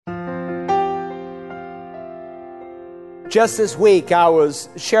Just this week, I was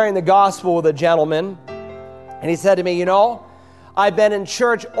sharing the gospel with a gentleman, and he said to me, I've been in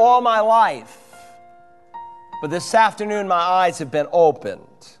church all my life, but this afternoon my eyes have been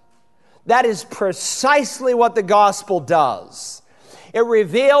opened. That is precisely what the gospel does. It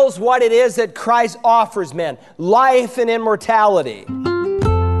reveals what it is that Christ offers men, life and immortality.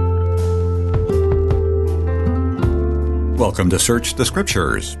 Welcome to Search the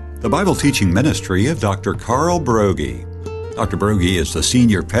Scriptures, the Bible teaching ministry of Dr. Carl Broggi. Dr. Broggi is the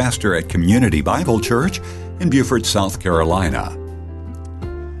senior pastor at Community Bible Church in Beaufort, South Carolina.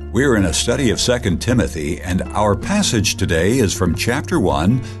 We're in a study of 2 Timothy, and our passage today is from chapter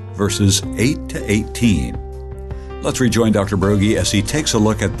 1, verses 8 to 18. Let's rejoin Dr. Broggi as he takes a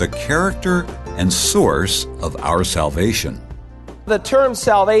look at the character and source of our salvation. The term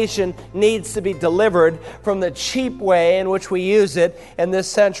salvation needs to be delivered from the cheap way in which we use it in this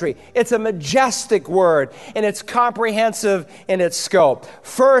century. It's a majestic word, and it's comprehensive in its scope.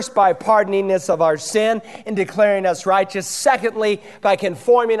 First, by pardoning us of our sin and declaring us righteous. Secondly, by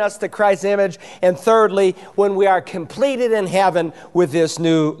conforming us to Christ's image. And thirdly, when we are completed in heaven with this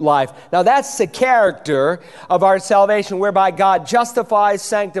new life. Now, that's the character of our salvation, whereby God justifies,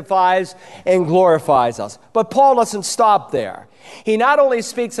 sanctifies, and glorifies us. But Paul doesn't stop there. He not only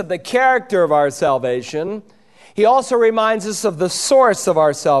speaks of the character of our salvation, he also reminds us of the source of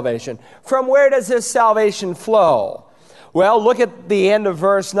our salvation. From where does this salvation flow? Well, look at the end of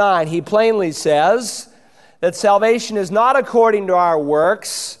verse 9. He plainly says that salvation is not according to our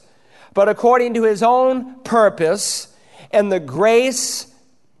works, but according to his own purpose and the grace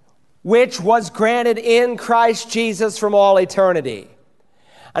which was granted in Christ Jesus from all eternity.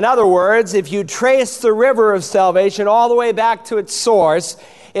 In other words, if you trace the river of salvation all the way back to its source,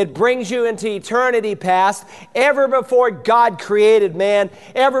 it brings you into eternity past, ever before God created man,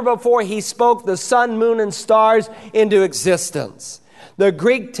 ever before he spoke the sun, moon, and stars into existence. The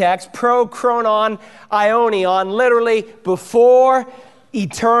Greek text, pro-chronon aionion, literally before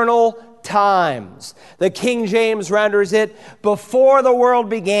eternal times. The King James renders it before the world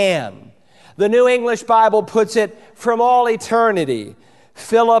began. The New English Bible puts it from all eternity.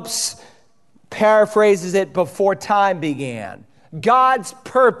 Phillips paraphrases it before time began. God's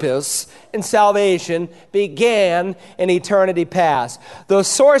purpose in salvation began in eternity past. The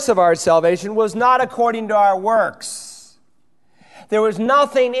source of our salvation was not according to our works. There was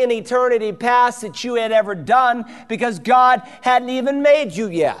nothing in eternity past that you had ever done because God hadn't even made you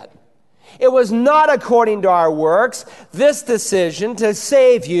yet. It was not according to our works. This decision to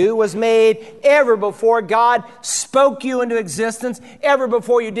save you was made ever before God spoke you into existence, ever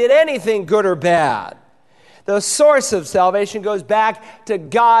before you did anything good or bad. The source of salvation goes back to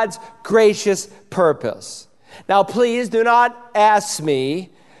God's gracious purpose. Now, please do not ask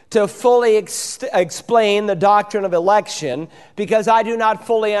me to fully explain the doctrine of election because I do not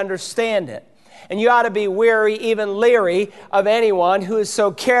fully understand it. And you ought to be weary, even leery, of anyone who is so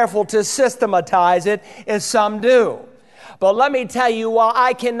careful to systematize it as some do. But let me tell you, while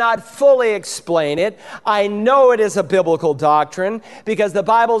I cannot fully explain it, I know it is a biblical doctrine because the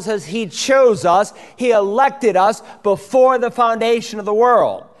Bible says he chose us, he elected us before the foundation of the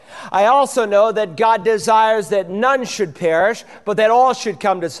world. I also know that God desires that none should perish, but that all should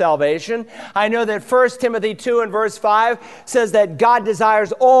come to salvation. I know that 1 Timothy 2 and verse 5 says that God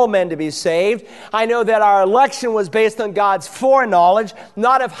desires all men to be saved. I know that our election was based on God's foreknowledge,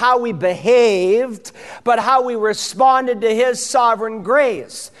 not of how we behaved, but how we responded to his sovereign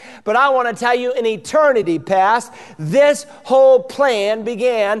grace. But I want to tell you, in eternity past, this whole plan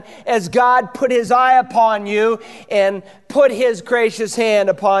began as God put his eye upon you and put his gracious hand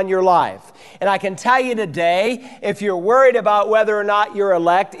upon your life. And I can tell you today, if you're worried about whether or not you're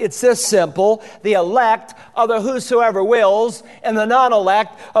elect, it's this simple. The elect are the whosoever wills, and the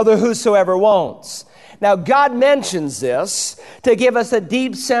non-elect are the whosoever won'ts. Now, God mentions this to give us a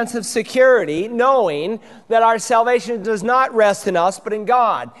deep sense of security, knowing that our salvation does not rest in us, but in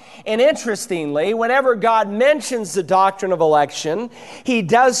God. And interestingly, whenever God mentions the doctrine of election, he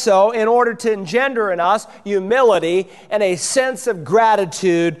does so in order to engender in us humility and a sense of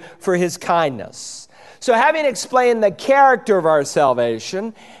gratitude for his kindness. So having explained the character of our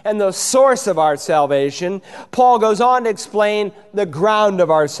salvation and the source of our salvation, Paul goes on to explain the ground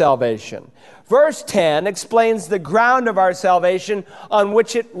of our salvation. Verse 10 explains the ground of our salvation on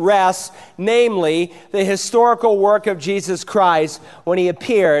which it rests, namely the historical work of Jesus Christ when he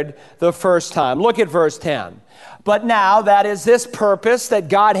appeared the first time. Look at verse 10. But now, that is, this purpose that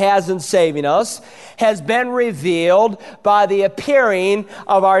God has in saving us has been revealed by the appearing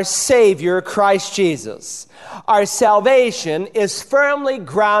of our Savior, Christ Jesus. Our salvation is firmly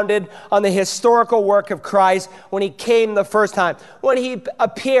grounded on the historical work of Christ when He came the first time, when He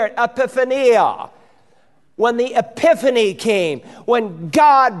appeared, epiphania. When the epiphany came, when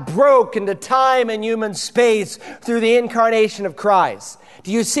God broke into time and human space through the incarnation of Christ.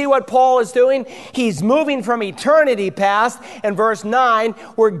 Do you see what Paul is doing? He's moving from eternity past in verse 9,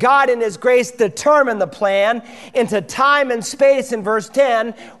 where God in His grace determined the plan, into time and space in verse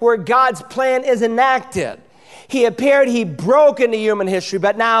 10, where God's plan is enacted. He appeared, He broke into human history,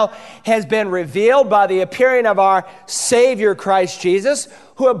 but now has been revealed by the appearing of our Savior Christ Jesus,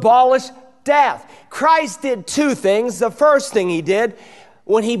 who abolished death. Christ did two things. The first thing He did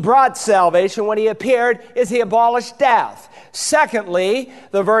when He brought salvation, when He appeared, is He abolished death. Secondly,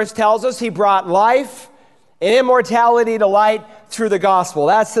 the verse tells us He brought life and immortality to light through the gospel.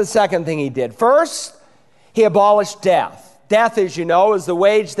 That's the second thing He did. First, He abolished death. Death, as you know, is the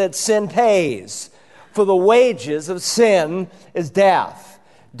wage that sin pays. For the wages of sin is death.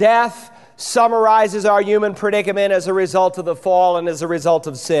 Death summarizes our human predicament as a result of the fall and as a result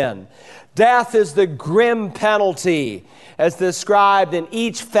of sin. Death is the grim penalty as described in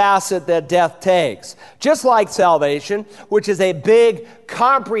each facet that death takes. Just like salvation, which is a big,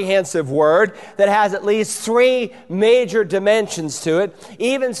 comprehensive word that has at least three major dimensions to it,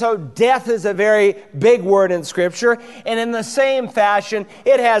 even so, death is a very big word in Scripture, and in the same fashion,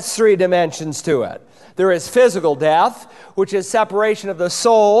 it has three dimensions to it. There is physical death, which is separation of the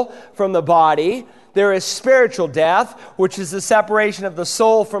soul from the body. There is spiritual death, which is the separation of the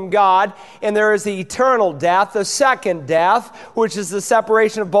soul from God. And there is the eternal death, the second death, which is the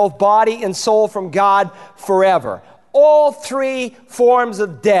separation of both body and soul from God forever. All three forms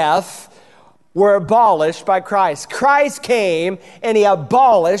of death were abolished by Christ. Christ came and He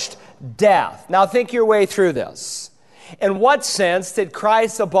abolished death. Now think your way through this. In what sense did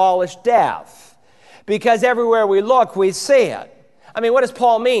Christ abolish death? Because everywhere we look, we see it. I mean, what does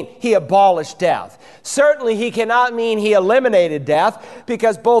Paul mean? He abolished death. Certainly, he cannot mean He eliminated death,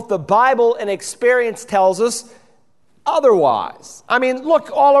 because both the Bible and experience tells us otherwise. I mean, look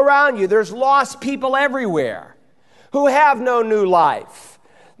all around you. There's lost people everywhere who have no new life.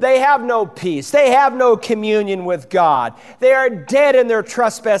 They have no peace. They have no communion with God. They are dead in their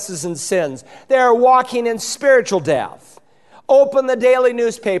trespasses and sins. They are walking in spiritual death. Open the daily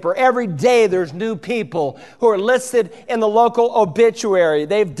newspaper. Every day there's new people who are listed in the local obituary.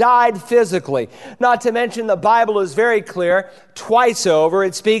 They've died physically. Not to mention the Bible is very clear. Twice over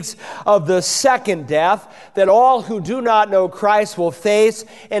it speaks of the second death, that all who do not know Christ will face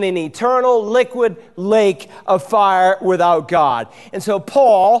in an eternal liquid lake of fire without God. And so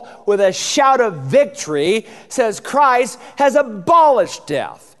Paul, with a shout of victory, says Christ has abolished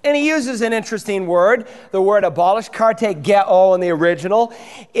death. And he uses an interesting word, the word abolish, katergeo in the original.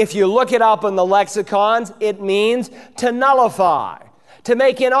 If you look it up in the lexicons, it means to nullify, to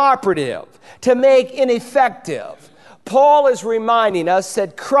make inoperative, to make ineffective. Paul is reminding us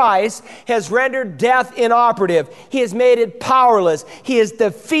that Christ has rendered death inoperative. He has made it powerless. He has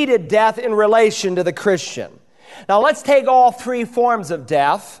defeated death in relation to the Christian. Now let's take all three forms of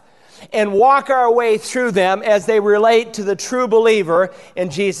death and walk our way through them as they relate to the true believer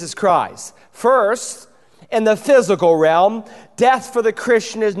in Jesus Christ. First, in the physical realm, death for the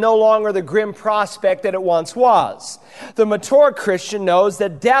Christian is no longer the grim prospect that it once was. The mature Christian knows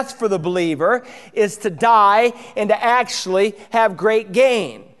that death for the believer is to die and to actually have great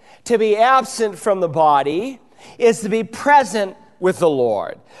gain. To be absent from the body is to be present with the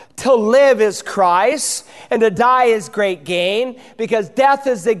Lord. To live is Christ, and to die is great gain, because death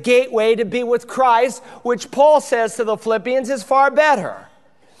is the gateway to be with Christ, which Paul says to the Philippians is far better.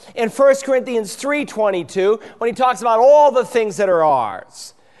 In 1 Corinthians 3:22, when he talks about all the things that are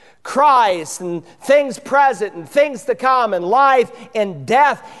ours, Christ and things present and things to come and life and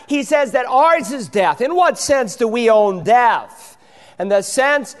death, he says that ours is death. In what sense do we own death? In the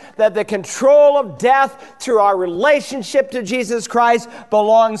sense that the control of death through our relationship to Jesus Christ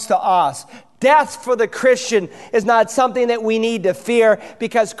belongs to us. Death for the Christian is not something that we need to fear,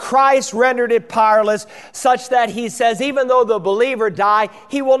 because Christ rendered it powerless, such that he says even though the believer die,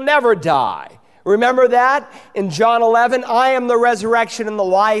 he will never die. Remember that? In John 11, I am the resurrection and the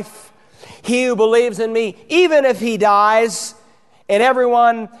life. He who believes in me, even if he dies, and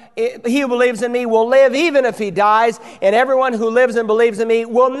he who believes in me will live even if he dies, and everyone who lives and believes in me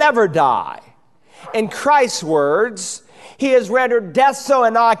will never die. In Christ's words, he has rendered death so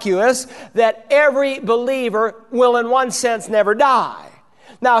innocuous that every believer will in one sense never die.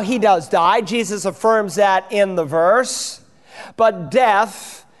 Now, he does die. Jesus affirms that in the verse. But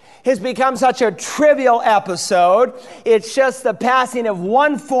death has become such a trivial episode. It's just the passing of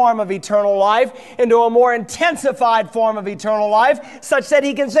one form of eternal life into a more intensified form of eternal life, such that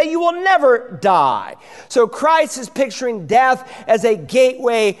he can say, you will never die. So Christ is picturing death as a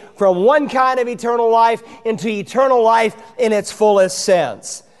gateway from one kind of eternal life into eternal life in its fullest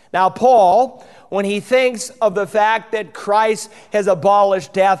sense. Now, Paul, when he thinks of the fact that Christ has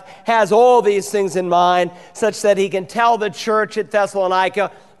abolished death, has all these things in mind, such that he can tell the church at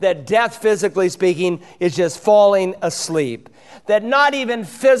Thessalonica that death, physically speaking, is just falling asleep. That not even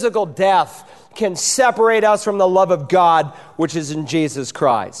physical death can separate us from the love of God, which is in Jesus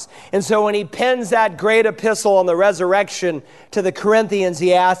Christ. And so when he pens that great epistle on the resurrection to the Corinthians,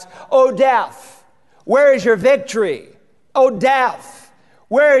 he asks, "O death, where is your victory? O death,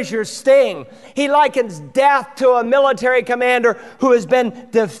 where is your sting?" He likens death to a military commander who has been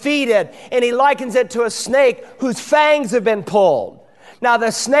defeated, and he likens it to a snake whose fangs have been pulled. Now,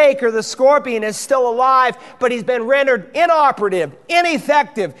 the snake or the scorpion is still alive, but he's been rendered inoperative,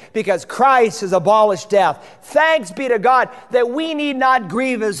 ineffective, because Christ has abolished death. Thanks be to God that we need not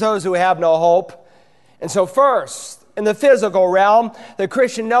grieve as those who have no hope. And so first, in the physical realm, the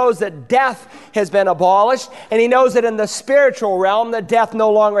Christian knows that death has been abolished, and he knows that in the spiritual realm, that death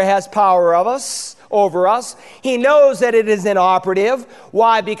no longer has power over us. He knows that it is inoperative.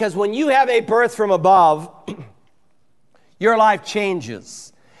 Why? Because when you have a birth from above, your life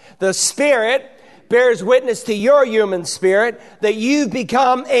changes. The Spirit bears witness to your human spirit that you've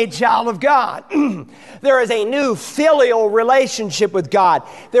become a child of God. There is a new filial relationship with God.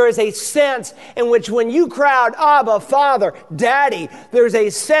 There is a sense in which when you cry out, Abba, Father, Daddy, there's a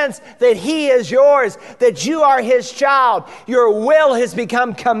sense that He is yours, that you are His child. Your will has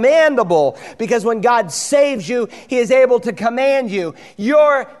become commandable because when God saves you, He is able to command you.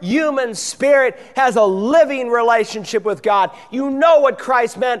 Your human spirit has a living relationship with God. You know what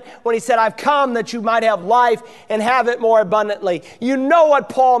Christ meant when He said, I've come that you might have life and have it more abundantly. You know what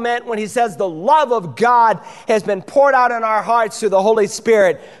Paul meant when he says the love of God has been poured out in our hearts through the Holy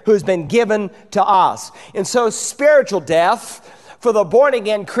Spirit who's been given to us. And so spiritual death for the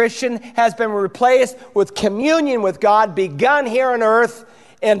born-again Christian has been replaced with communion with God, begun here on earth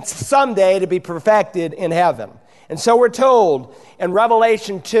and someday to be perfected in heaven. And so we're told in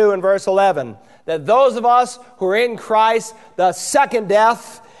Revelation 2 and verse 11 that those of us who are in Christ, the second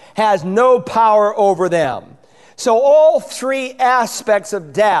death has no power over them. So all three aspects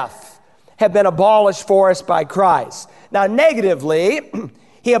of death have been abolished for us by Christ. Now, negatively,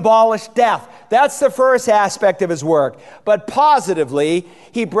 He abolished death. That's the first aspect of His work. But positively,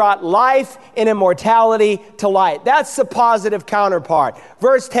 He brought life and immortality to light. That's the positive counterpart.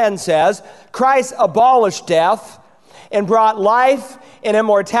 Verse 10 says, Christ abolished death and brought life and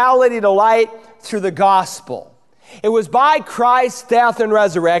immortality to light through the gospel. It was by Christ's death and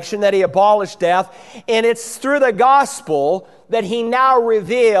resurrection that He abolished death, and it's through the gospel that He now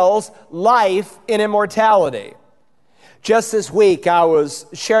reveals life and immortality. Just this week, I was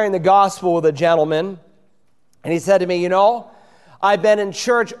sharing the gospel with a gentleman, and he said to me, I've been in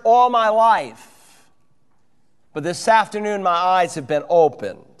church all my life, but this afternoon my eyes have been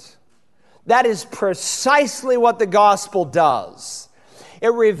opened. That is precisely what the gospel does.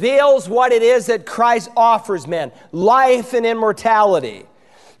 It reveals what it is that Christ offers men, life and immortality.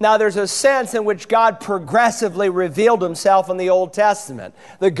 Now, there's a sense in which God progressively revealed Himself in the Old Testament.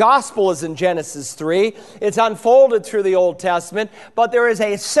 The gospel is in Genesis 3. It's unfolded through the Old Testament, but there is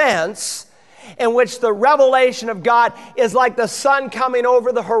a sense in which the revelation of God is like the sun coming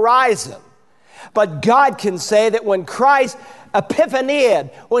over the horizon. But God can say that when Christ epiphanied,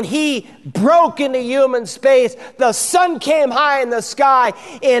 when He broke into human space, the sun came high in the sky,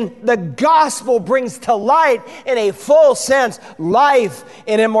 and the gospel brings to light in a full sense life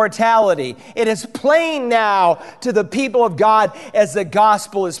and immortality. It is plain now to the people of God as the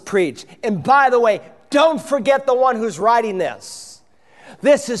gospel is preached. And by the way, don't forget the one who's writing this.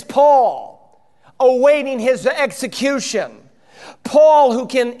 This is Paul, awaiting his execution. Paul, who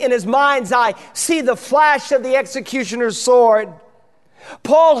can, in his mind's eye, see the flash of the executioner's sword.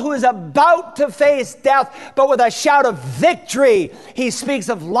 Paul, who is about to face death, but with a shout of victory, he speaks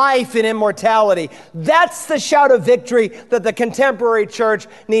of life and immortality. That's the shout of victory that the contemporary church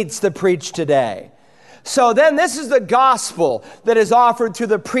needs to preach today. So then this is the gospel that is offered through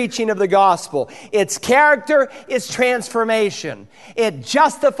the preaching of the gospel. Its character is transformation. It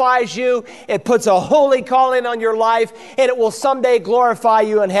justifies you. It puts a holy calling on your life, and it will someday glorify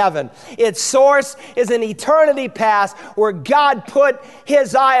you in heaven. Its source is an eternity past where God put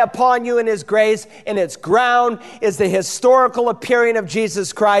his eye upon you in his grace, and its ground is the historical appearing of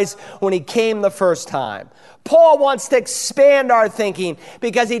Jesus Christ when he came the first time. Paul wants to expand our thinking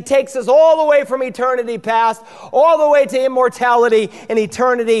because he takes us all the way from eternity past, all the way to immortality and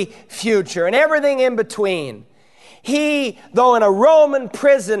eternity future, and everything in between. He, though in a Roman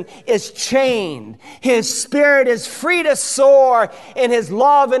prison, is chained. His spirit is free to soar in his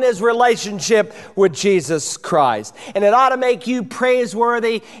love and his relationship with Jesus Christ. And it ought to make you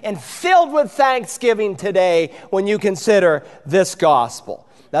praiseworthy and filled with thanksgiving today when you consider this gospel.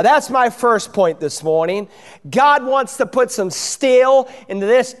 Now that's my first point this morning. God wants to put some steel into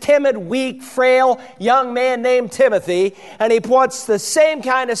this timid, weak, frail young man named Timothy, and he puts the same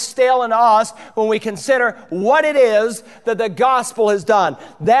kind of steel in us when we consider what it is that the gospel has done.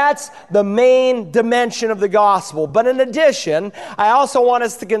 That's the main dimension of the gospel. But in addition, I also want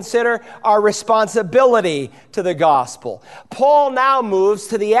us to consider our responsibility to the gospel. Paul now moves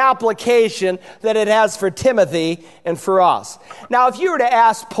to the application that it has for Timothy and for us. Now, if you were to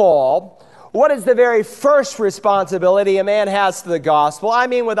ask Paul, what is the very first responsibility a man has to the gospel? I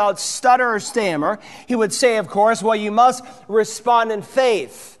mean, without stutter or stammer, he would say, of course, well, you must respond in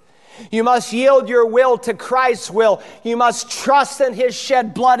faith. You must yield your will to Christ's will. You must trust in his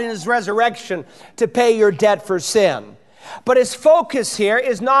shed blood and his resurrection to pay your debt for sin. But his focus here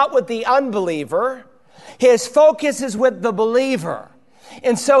is not with the unbeliever. His focus is with the believer.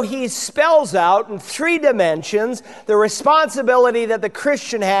 And so he spells out in three dimensions the responsibility that the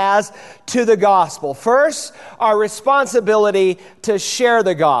Christian has to the gospel. First, our responsibility to share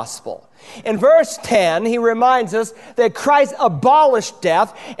the gospel. In verse 10, he reminds us that Christ abolished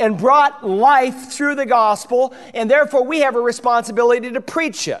death and brought life through the gospel, and therefore we have a responsibility to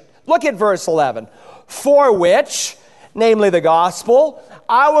preach it. Look at verse 11. For which, namely the gospel,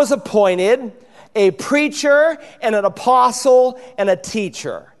 I was appointed a preacher and an apostle and a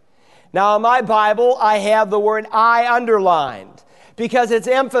teacher. Now in my Bible, I have the word I underlined because it's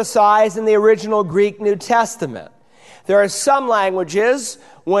emphasized in the original Greek New Testament. There are some languages,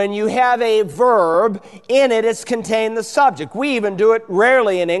 when you have a verb, in it, it's contained the subject. We even do it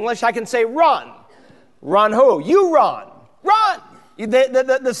rarely in English. I can say run. Run who? You run. Run.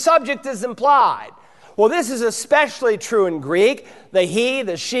 The subject is implied. Well, this is especially true in Greek. The he,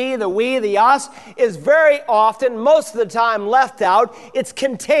 the she, the we, the us is very often, most of the time, left out. It's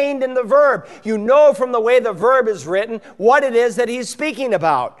contained in the verb. You know from the way the verb is written what it is that he's speaking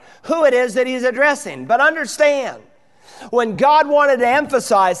about, who it is that he's addressing. But understand, when God wanted to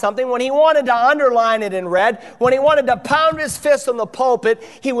emphasize something, when he wanted to underline it in red, when he wanted to pound his fist on the pulpit,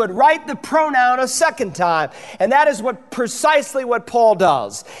 he would write the pronoun a second time. And that is precisely what Paul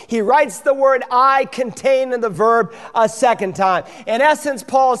does. He writes the word I contained in the verb a second time. In essence,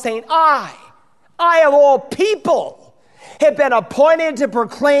 Paul is saying, I of all people have been appointed to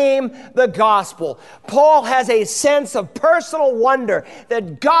proclaim the gospel. Paul has a sense of personal wonder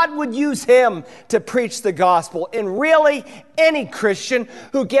that God would use him to preach the gospel. And really, any Christian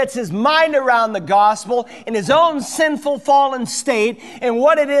who gets his mind around the gospel in his own sinful, fallen state and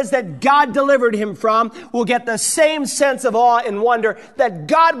what it is that God delivered him from will get the same sense of awe and wonder that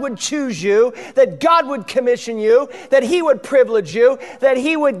God would choose you, that God would commission you, that he would privilege you, that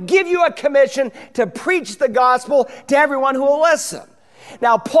he would give you a commission to preach the gospel to everyone who will listen.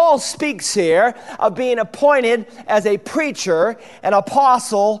 Now, Paul speaks here of being appointed as a preacher, an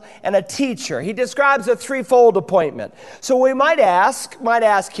apostle, and a teacher. He describes a threefold appointment. So we might ask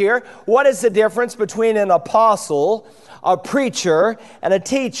here, what is the difference between an apostle, a preacher, and a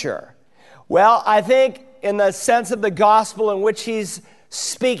teacher? Well, I think in the sense of the gospel in which he's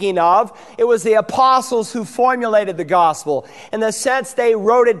speaking of, it was the apostles who formulated the gospel. In the sense they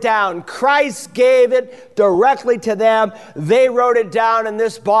wrote it down. Christ gave it directly to them. They wrote it down in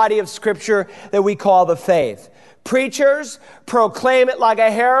this body of scripture that we call the faith. Preachers proclaim it like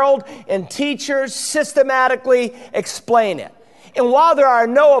a herald, and teachers systematically explain it. And while there are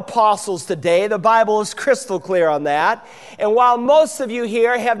no apostles today, the Bible is crystal clear on that. And while most of you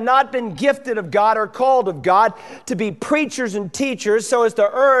here have not been gifted of God or called of God to be preachers and teachers so as to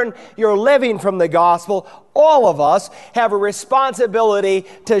earn your living from the gospel, all of us have a responsibility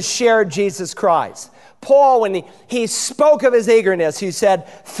to share Jesus Christ. Paul, when he spoke of his eagerness, he said,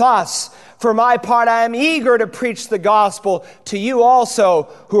 "Thus, for my part, I am eager to preach the gospel to you also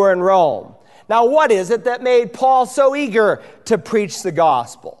who are in Rome." Now, what is it that made Paul so eager to preach the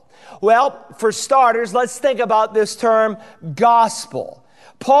gospel? Well, for starters, let's think about this term gospel.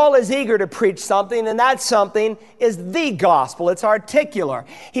 Paul is eager to preach something, and that something is the gospel. It's articular.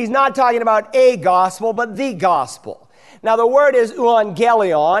 He's not talking about a gospel, but the gospel. Now, the word is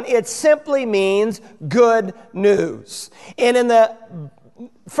euangelion. It simply means good news. And in the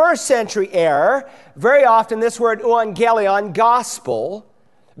first century era, very often this word euangelion, gospel,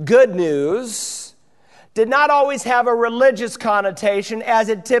 good news, did not always have a religious connotation as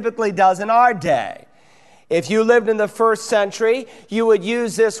it typically does in our day. If you lived in the first century, you would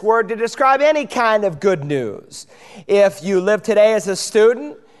use this word to describe any kind of good news. If you live today as a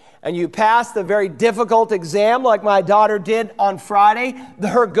student and you passed a very difficult exam like my daughter did on Friday,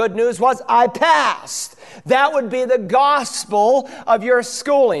 her good news was, I passed. That would be the gospel of your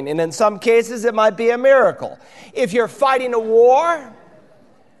schooling. And in some cases, it might be a miracle. If you're fighting a war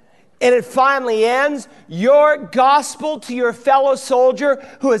and it finally ends, your gospel to your fellow soldier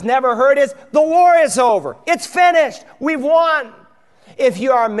who has never heard is, the war is over. It's finished. We've won. If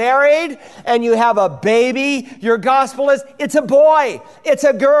you are married and you have a baby, your gospel is, it's a boy, it's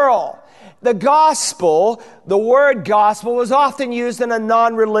a girl. The gospel, the word gospel, was often used in a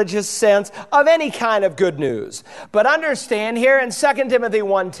non-religious sense of any kind of good news. But understand here in 2 Timothy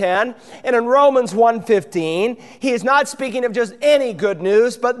 1:10 and in Romans 1:15, he is not speaking of just any good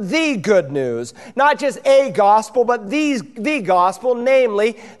news, but the good news. Not just a gospel, but the gospel,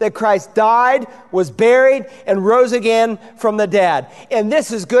 namely that Christ died, was buried, and rose again from the dead. And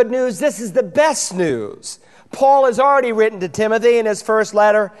this is good news. This is the best news. Paul has already written to Timothy in his first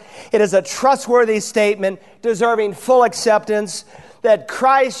letter. It is a trustworthy statement deserving full acceptance that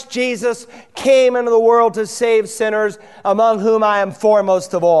Christ Jesus came into the world to save sinners, among whom I am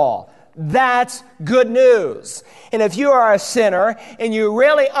foremost of all. That's good news. And if you are a sinner and you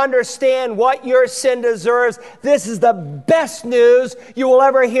really understand what your sin deserves, this is the best news you will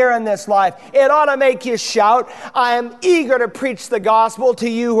ever hear in this life. It ought to make you shout, I am eager to preach the gospel to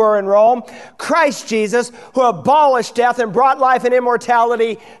you who are in Rome. Christ Jesus, who abolished death and brought life and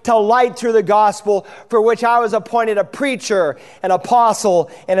immortality to light through the gospel, for which I was appointed a preacher, an apostle,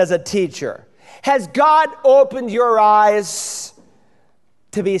 and as a teacher. Has God opened your eyes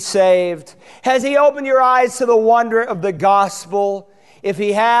to be saved? Has he opened your eyes to the wonder of the gospel? If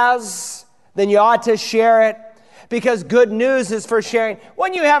he has, then you ought to share it, because good news is for sharing.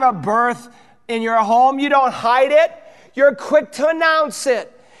 When you have a birth in your home, you don't hide it. You're quick to announce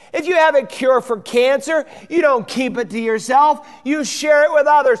it. If you have a cure for cancer, you don't keep it to yourself. You share it with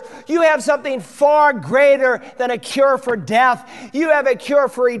others. You have something far greater than a cure for death. You have a cure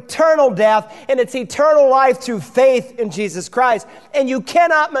for eternal death, and it's eternal life through faith in Jesus Christ. And you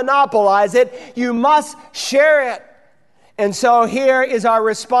cannot monopolize it. You must share it. And so here is our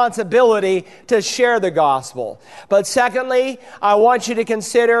responsibility to share the gospel. But secondly, I want you to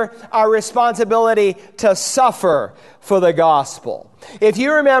consider our responsibility to suffer for the gospel. If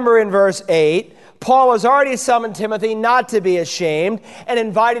you remember in verse 8, Paul has already summoned Timothy not to be ashamed and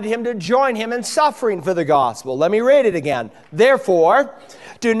invited him to join him in suffering for the gospel. Let me read it again. Therefore,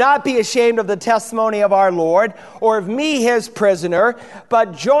 do not be ashamed of the testimony of our Lord or of me, his prisoner,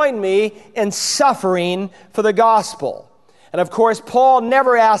 but join me in suffering for the gospel. And of course, Paul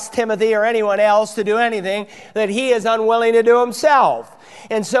never asked Timothy or anyone else to do anything that he is unwilling to do himself.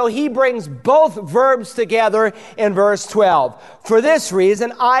 And so he brings both verbs together in verse 12. For this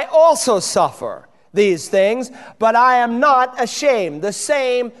reason, I also suffer these things, but I am not ashamed. The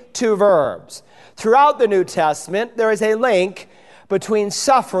same two verbs. Throughout the New Testament, there is a link between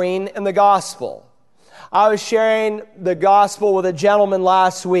suffering and the gospel. I was sharing the gospel with a gentleman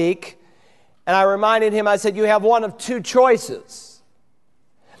last week, and I reminded him, I said, you have one of two choices.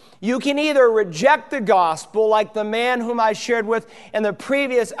 You can either reject the gospel like the man whom I shared with in the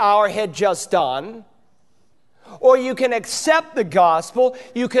previous hour had just done, or you can accept the gospel.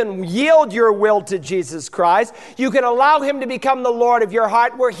 You can yield your will to Jesus Christ. You can allow him to become the Lord of your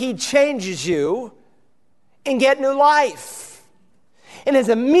heart, where he changes you and get new life. And his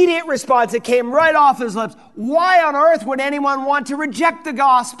immediate response, it came right off his lips, why on earth would anyone want to reject the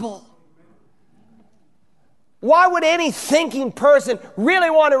gospel? Why would any thinking person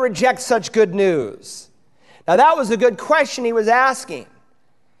really want to reject such good news? Now, that was a good question he was asking.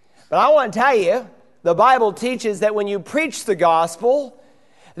 But I want to tell you, the Bible teaches that when you preach the gospel,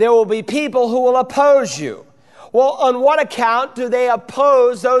 there will be people who will oppose you. Well, on what account do they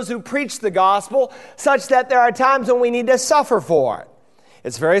oppose those who preach the gospel, such that there are times when we need to suffer for it?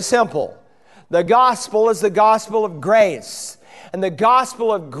 It's very simple. The gospel is the gospel of grace. And the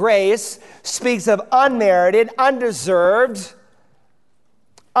gospel of grace speaks of unmerited, undeserved,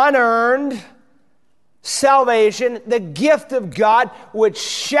 unearned salvation, the gift of God, which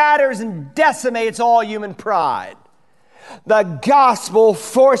shatters and decimates all human pride. The gospel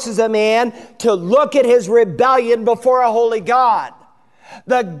forces a man to look at his rebellion before a holy God.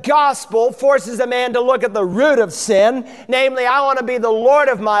 The gospel forces a man to look at the root of sin, namely, I want to be the Lord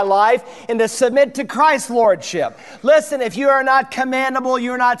of my life and to submit to Christ's lordship. Listen, if you are not commandable,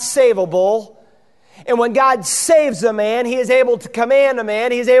 you're not savable. And when God saves a man, He is able to command a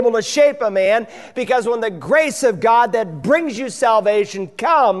man. He's able to shape a man, because when the grace of God that brings you salvation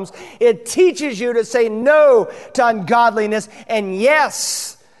comes, it teaches you to say no to ungodliness and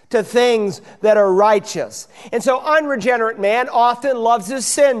yes to things that are righteous. And so unregenerate man often loves his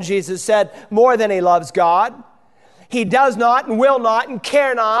sin, Jesus said, more than he loves God. He does not and will not and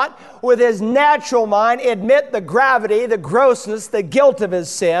cannot, with his natural mind, admit the gravity, the grossness, the guilt of his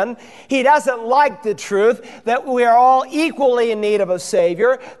sin. He doesn't like the truth that we are all equally in need of a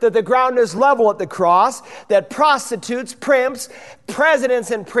Savior, that the ground is level at the cross, that prostitutes, pimps,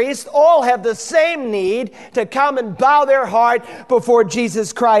 presidents, and priests all have the same need to come and bow their heart before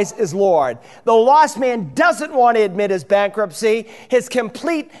Jesus Christ is Lord. The lost man doesn't want to admit his bankruptcy, his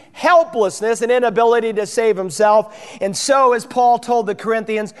complete helplessness and inability to save himself. And so, as Paul told the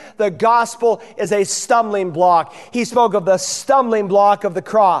Corinthians, the gospel is a stumbling block. He spoke of the stumbling block of the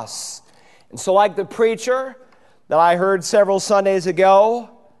cross. And so, like the preacher that I heard several Sundays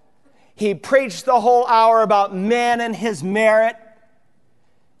ago, he preached the whole hour about man and his merit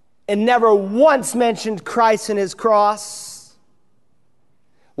and never once mentioned Christ and his cross.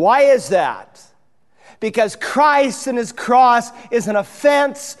 Why is that? Because Christ and his cross is an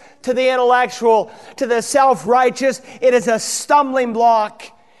offense to the intellectual, to the self-righteous. It is a stumbling block.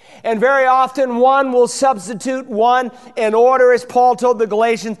 And very often one will substitute one in order, as Paul told the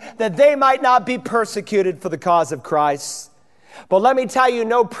Galatians, that they might not be persecuted for the cause of Christ. But let me tell you,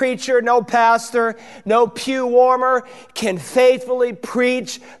 no preacher, no pastor, no pew warmer can faithfully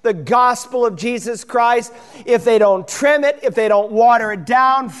preach the gospel of Jesus Christ if they don't trim it, if they don't water it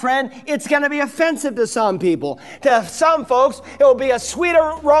down. Friend, it's going to be offensive to some people. To some folks, it will be a sweet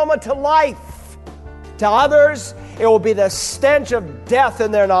aroma to life. To others, it will be the stench of death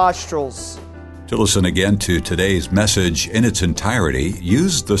in their nostrils. To listen again to today's message in its entirety,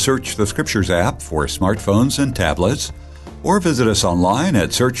 use the Search the Scriptures app for smartphones and tablets, or visit us online at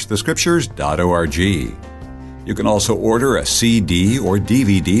searchthescriptures.org. You can also order a CD or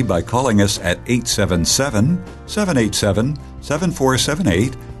DVD by calling us at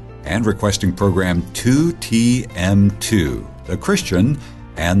 877-787-7478 and requesting program 2TM2, The Christian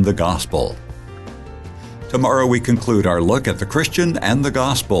and the Gospel. Tomorrow we conclude our look at the Christian and the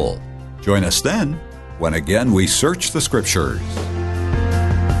Gospel. Join us then when again we search the Scriptures.